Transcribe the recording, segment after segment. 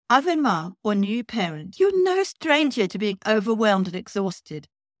As a mum or new parent, you're no stranger to being overwhelmed and exhausted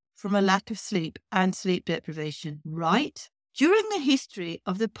from a lack of sleep and sleep deprivation, right? During the history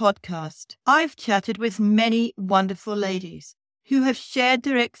of the podcast, I've chatted with many wonderful ladies who have shared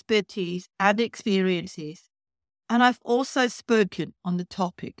their expertise and experiences, and I've also spoken on the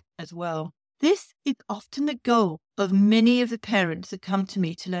topic as well. This is often the goal of many of the parents that come to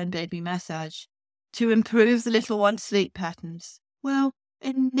me to learn baby massage, to improve the little one's sleep patterns. Well,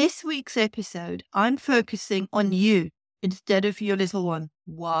 in this week's episode, I'm focusing on you instead of your little one.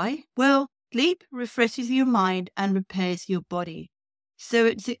 Why? Well, sleep refreshes your mind and repairs your body, so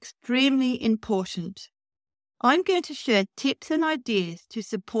it's extremely important. I'm going to share tips and ideas to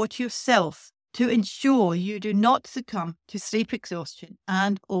support yourself to ensure you do not succumb to sleep exhaustion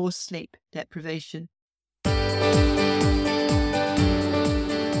and or sleep deprivation.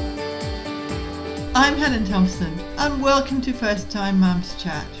 I'm Helen Thompson and welcome to First Time Mums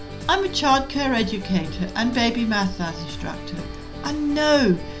Chat. I'm a childcare educator and baby massage instructor. I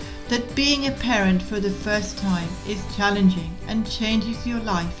know that being a parent for the first time is challenging and changes your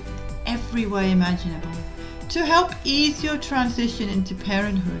life in every way imaginable. To help ease your transition into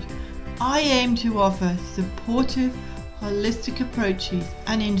parenthood, I aim to offer supportive, holistic approaches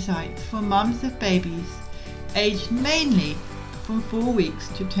and insights for mums of babies aged mainly from 4 weeks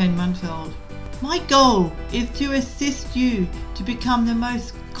to 10 months old. My goal is to assist you to become the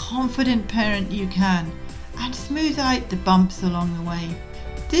most confident parent you can and smooth out the bumps along the way.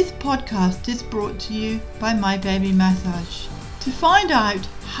 This podcast is brought to you by My Baby Massage. To find out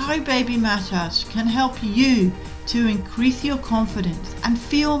how Baby Massage can help you to increase your confidence and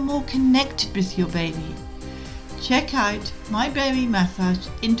feel more connected with your baby, check out My Baby Massage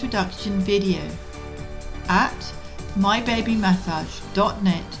introduction video at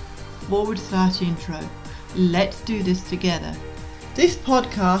mybabymassage.net/intro. Let's do this together. This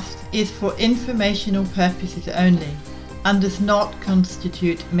podcast is for informational purposes only and does not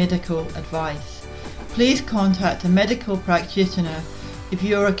constitute medical advice. Please contact a medical practitioner if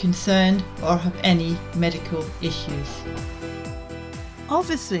you are concerned or have any medical issues.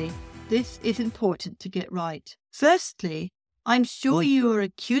 Obviously, this is important to get right. Firstly, I'm sure you are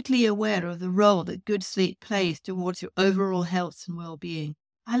acutely aware of the role that good sleep plays towards your overall health and well-being.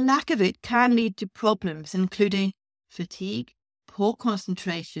 A lack of it can lead to problems including fatigue, poor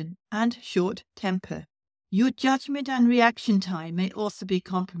concentration, and short temper. Your judgment and reaction time may also be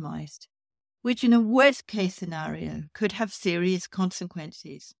compromised, which in a worst-case scenario could have serious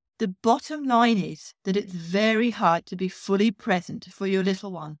consequences. The bottom line is that it's very hard to be fully present for your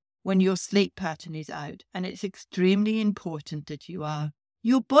little one when your sleep pattern is out, and it's extremely important that you are.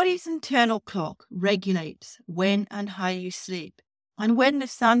 Your body's internal clock regulates when and how you sleep, and when the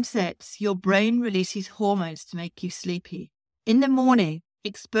sun sets, your brain releases hormones to make you sleepy. In the morning,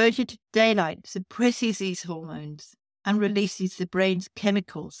 exposure to daylight suppresses these hormones and releases the brain's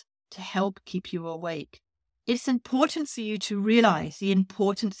chemicals to help keep you awake. It's important for you to realize the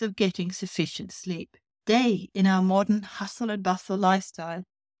importance of getting sufficient sleep. Today, in our modern hustle and bustle lifestyle,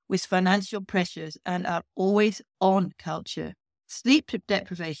 with financial pressures and our always-on culture, sleep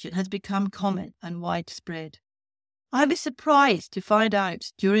deprivation has become common and widespread. I was surprised to find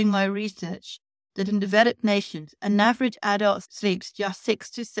out during my research that in developed nations, an average adult sleeps just 6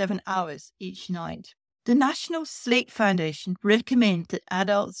 to 7 hours each night. The National Sleep Foundation recommends that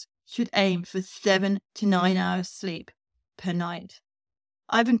adults should aim for 7 to 9 hours sleep per night.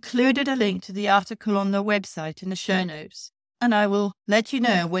 I've included a link to the article on their website in the show notes, and I will let you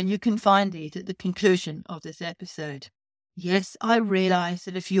know when you can find these at the conclusion of this episode. Yes, I realize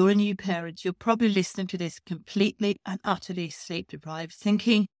that if you're a new parent, you're probably listening to this completely and utterly sleep deprived,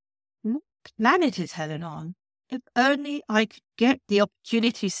 thinking, what planet is Helen on? If only I could get the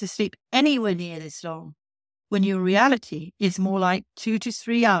opportunities to sleep anywhere near this long, when your reality is more like 2 to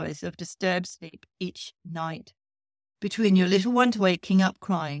 3 hours of disturbed sleep each night, between your little ones waking up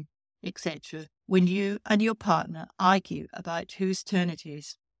crying, etc., when you and your partner argue about whose turn it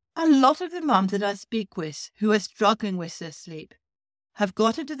is. A lot of the mums that I speak with who are struggling with their sleep have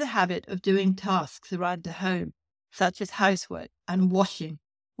got into the habit of doing tasks around the home, such as housework and washing,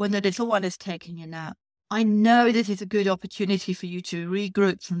 when the little one is taking a nap. I know this is a good opportunity for you to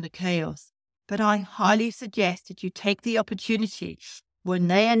regroup from the chaos, but I highly suggest that you take the opportunity when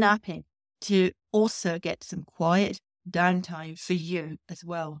they are napping to also get some quiet downtime for you as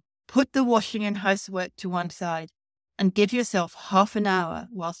well. Put the washing and housework to one side and give yourself half an hour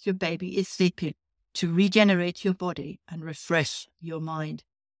whilst your baby is sleeping to regenerate your body and refresh your mind.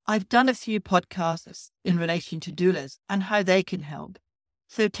 I've done a few podcasts in relation to doulas and how they can help,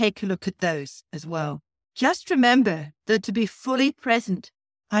 so take a look at those as well. Just remember that to be fully present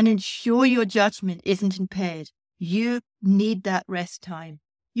and ensure your judgment isn't impaired. You need that rest time.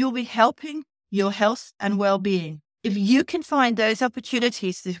 You'll be helping your health and well-being if you can find those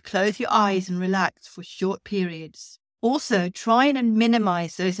opportunities to close your eyes and relax for short periods. Also, try and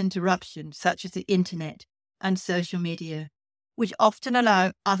minimize those interruptions, such as the internet and social media, which often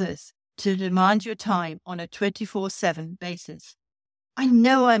allow others to demand your time on a 24/7 basis. I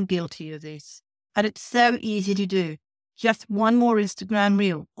know I'm guilty of this, and it's so easy to do. Just one more Instagram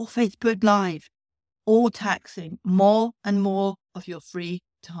reel or Facebook Live, all taxing more and more of your free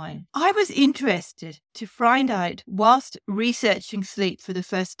time. I was interested to find out, whilst researching sleep for the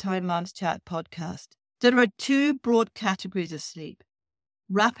First Time Mums Chat podcast, there are two broad categories of sleep: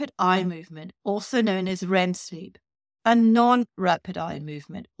 rapid eye movement, also known as REM sleep, and non-rapid eye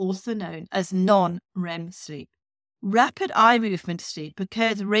movement, also known as non-REM sleep. Rapid eye movement sleep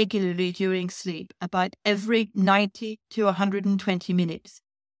occurs regularly during sleep, about every 90 to 120 minutes,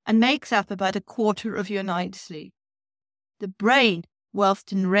 and makes up about a quarter of your night's sleep. The brain,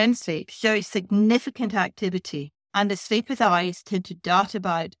 whilst in REM sleep, shows significant activity, and the sleeper's eyes tend to dart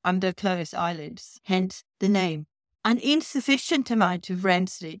about under closed eyelids, hence the name. An insufficient amount of REM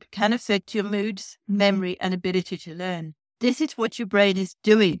sleep can affect your moods, memory, and ability to learn. This is what your brain is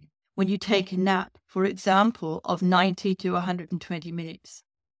doing when you take a nap, for example, of 90 to 120 minutes.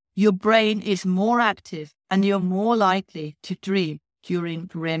 Your brain is more active and you're more likely to dream during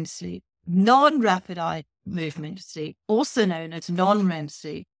REM sleep. Non-rapid eye movement sleep, also known as non-REM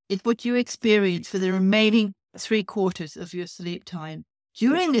sleep, is what you experience for the remaining 3/4 of your sleep time.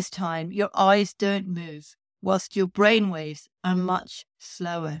 During this time, your eyes don't move, whilst your brain waves are much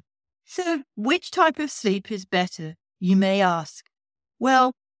slower. So, which type of sleep is better, you may ask?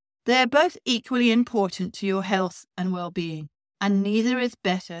 Well, they're both equally important to your health and well-being, and neither is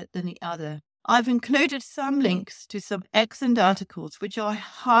better than the other. I've included some links to some excellent articles which I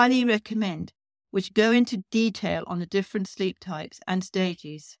highly recommend, which go into detail on the different sleep types and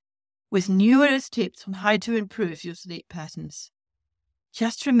stages, with numerous tips on how to improve your sleep patterns.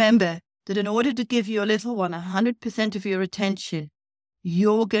 Just remember that in order to give your little one 100% of your attention,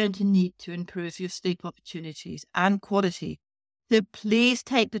 you're going to need to improve your sleep opportunities and quality. So please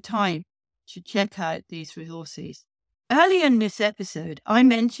take the time to check out these resources. Earlier in this episode, I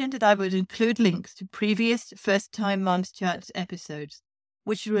mentioned that I would include links to previous First Time Mums Chat episodes,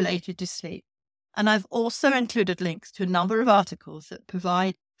 which are related to sleep. And I've also included links to a number of articles that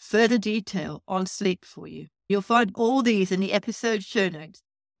provide further detail on sleep for you. You'll find all these in the episode show notes,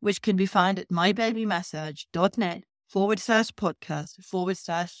 which can be found at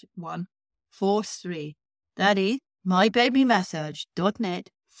mybabymassage.net/podcast/143. That is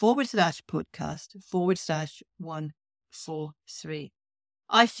mybabymassage.net/podcast/143.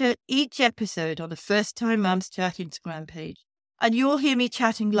 I share each episode on the First Time Mums Chat Instagram page, and you'll hear me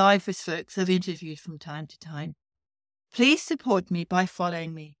chatting live with folks I've interviewed from time to time. Please support me by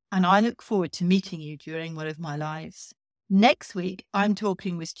following me, and I look forward to meeting you during one of my lives. Next week, I'm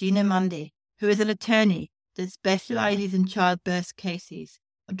talking with Gina Mundy, who is an attorney that specializes in childbirth cases.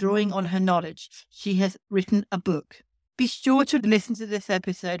 Drawing on her knowledge, she has written a book. Be sure to listen to this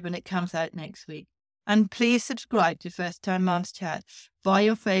episode when it comes out next week. And please subscribe to First Time Mums Chat via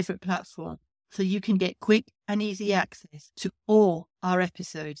your favorite platform so you can get quick and easy access to all our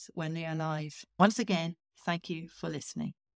episodes when they are live. Once again, thank you for listening.